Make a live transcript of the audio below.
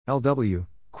LW,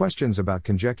 Questions about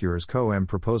Conjecure's CoEm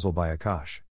proposal by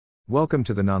Akash. Welcome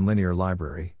to the Nonlinear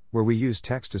Library, where we use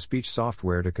text-to-speech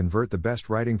software to convert the best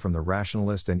writing from the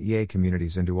rationalist and EA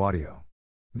communities into audio.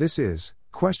 This is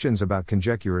Questions about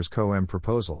Conjecure's CoEm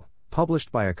proposal,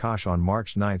 published by Akash on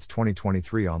March 9,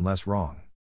 2023 on Less Wrong.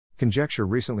 Conjecture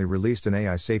recently released an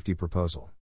AI safety proposal.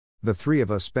 The three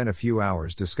of us spent a few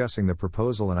hours discussing the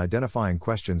proposal and identifying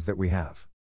questions that we have.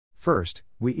 First,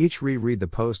 we each reread the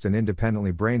post and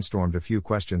independently brainstormed a few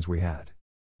questions we had.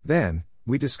 Then,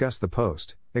 we discussed the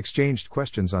post, exchanged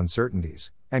questions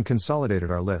uncertainties, and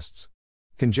consolidated our lists.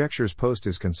 Conjecture's post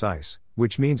is concise,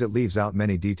 which means it leaves out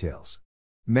many details.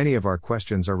 Many of our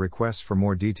questions are requests for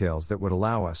more details that would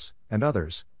allow us, and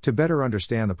others, to better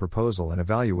understand the proposal and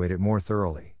evaluate it more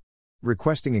thoroughly.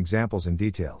 Requesting examples and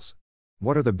details.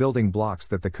 What are the building blocks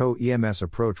that the CoEMS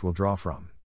approach will draw from?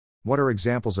 What are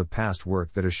examples of past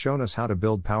work that has shown us how to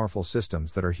build powerful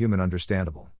systems that are human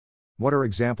understandable? What are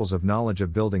examples of knowledge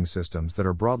of building systems that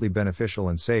are broadly beneficial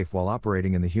and safe while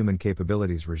operating in the human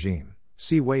capabilities regime?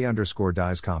 See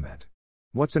Wei_Dai's comment.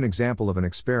 What's an example of an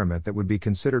experiment that would be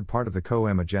considered part of the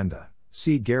CoEm agenda?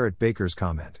 See Garrett Baker's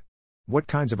comment. What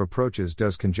kinds of approaches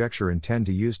does Conjecture intend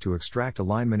to use to extract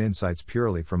alignment insights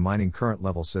purely from mining current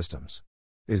level systems?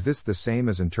 Is this the same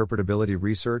as interpretability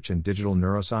research and digital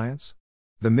neuroscience?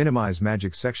 The minimize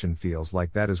magic section feels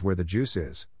like that is where the juice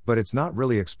is, but it's not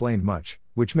really explained much,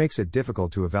 which makes it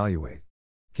difficult to evaluate.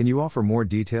 Can you offer more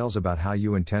details about how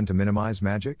you intend to minimize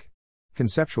magic?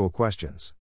 Conceptual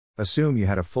questions. Assume you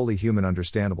had a fully human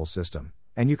understandable system,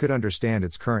 and you could understand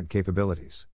its current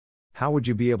capabilities. How would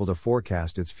you be able to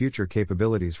forecast its future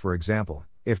capabilities, for example,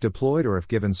 if deployed or if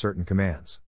given certain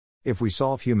commands? If we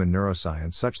solve human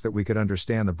neuroscience such that we could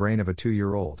understand the brain of a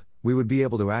 2-year-old, we would be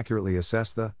able to accurately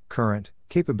assess the current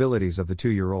capabilities of the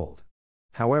 2-year-old.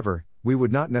 However, we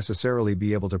would not necessarily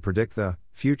be able to predict the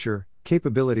future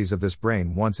capabilities of this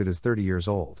brain once it is 30 years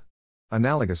old.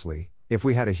 Analogously, if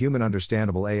we had a human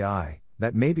understandable AI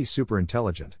that may be super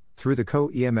intelligent, through the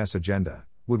CoEMS agenda,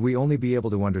 would we only be able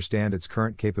to understand its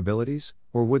current capabilities,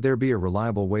 or would there be a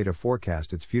reliable way to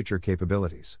forecast its future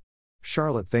capabilities?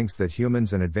 Charlotte thinks that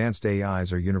humans and advanced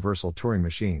AIs are universal Turing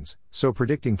machines, so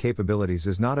predicting capabilities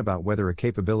is not about whether a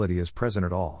capability is present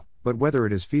at all, but whether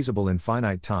it is feasible in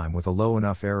finite time with a low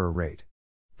enough error rate.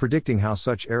 Predicting how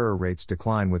such error rates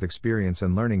decline with experience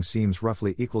and learning seems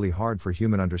roughly equally hard for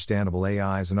human understandable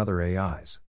AIs and other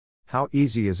AIs. How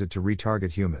easy is it to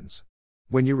retarget humans?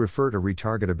 When you refer to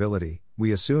retargetability,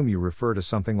 we assume you refer to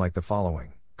something like the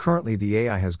following. Currently the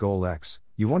AI has goal X,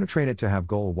 you want to train it to have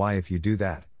goal Y. If you do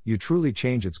that, you truly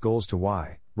change its goals to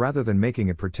Y, rather than making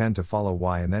it pretend to follow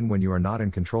Y, and then when you are not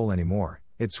in control anymore,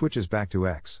 it switches back to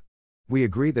X. We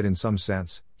agree that in some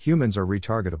sense, humans are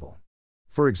retargetable.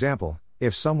 For example,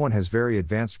 if someone has very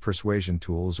advanced persuasion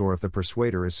tools, or if the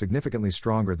persuader is significantly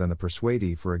stronger than the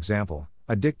persuadee, for example,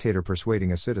 a dictator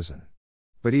persuading a citizen.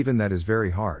 But even that is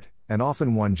very hard, and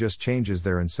often one just changes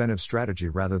their incentive strategy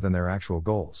rather than their actual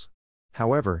goals.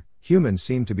 However, humans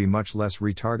seem to be much less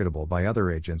retargetable by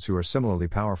other agents who are similarly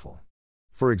powerful.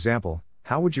 For example,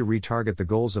 how would you retarget the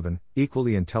goals of an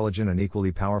equally intelligent and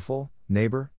equally powerful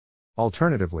neighbor?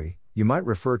 Alternatively, you might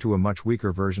refer to a much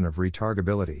weaker version of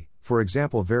retargetability, for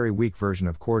example, very weak version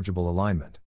of corrigible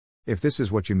alignment. If this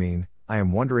is what you mean, I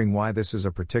am wondering why this is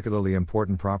a particularly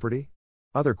important property?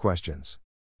 Other questions.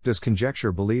 Does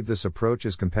Conjecture believe this approach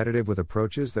is competitive with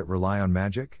approaches that rely on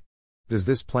magic? Does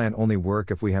this plan only work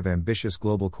if we have ambitious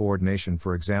global coordination?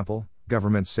 For example,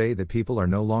 governments say that people are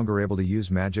no longer able to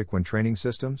use magic when training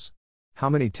systems? How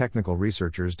many technical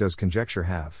researchers does Conjecture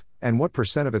have, and what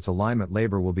 % of its alignment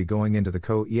labor will be going into the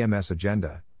CoEMS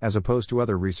agenda, as opposed to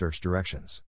other research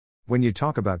directions? When you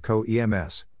talk about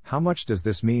CoEMS, how much does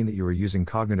this mean that you are using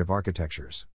cognitive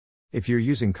architectures? If you're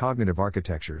using cognitive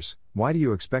architectures, why do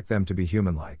you expect them to be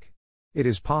human-like? It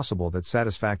is possible that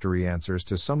satisfactory answers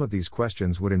to some of these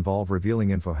questions would involve revealing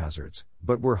infohazards,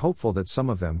 but we're hopeful that some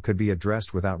of them could be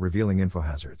addressed without revealing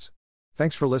infohazards.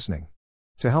 Thanks for listening.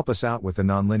 To help us out with the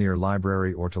Nonlinear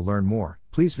Library or to learn more,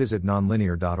 please visit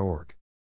nonlinear.org.